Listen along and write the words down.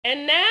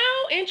And now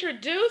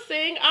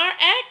introducing our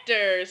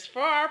actors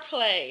for our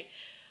play.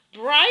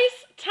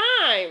 Bryce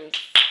Times,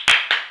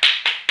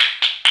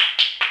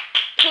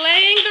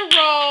 playing the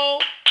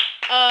role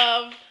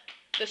of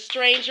the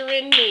stranger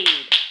in need.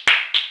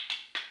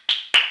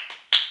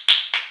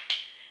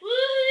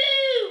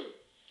 Woo!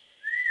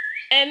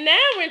 And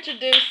now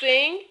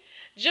introducing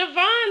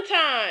Javon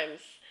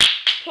Times,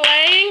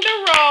 playing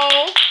the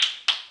role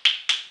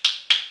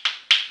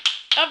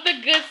of the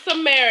Good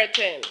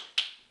Samaritan.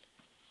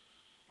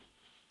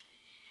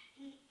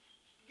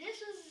 This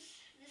was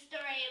the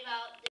story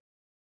about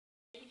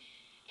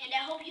and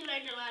I hope you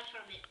learned a lot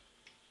from it.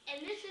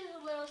 And this is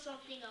a little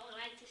something I would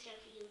like to share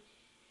for you.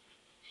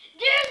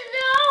 There's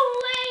no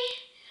way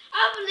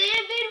I'm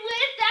living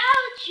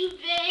without you,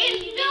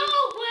 baby. There's no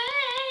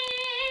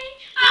way.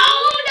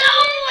 Oh, no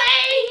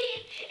way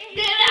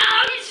that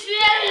I'm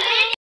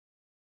chilling.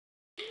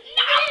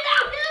 No way. I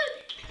got this.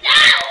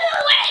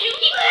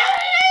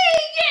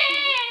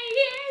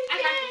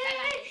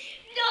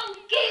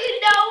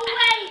 No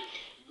way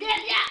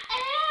that I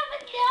ever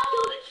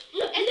know.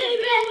 And the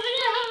best way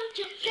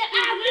that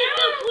I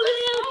ever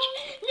without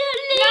you.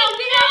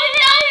 No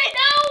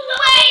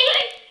way.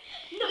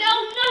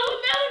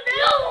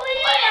 No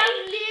way I'm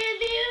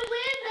living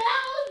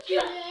without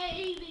you.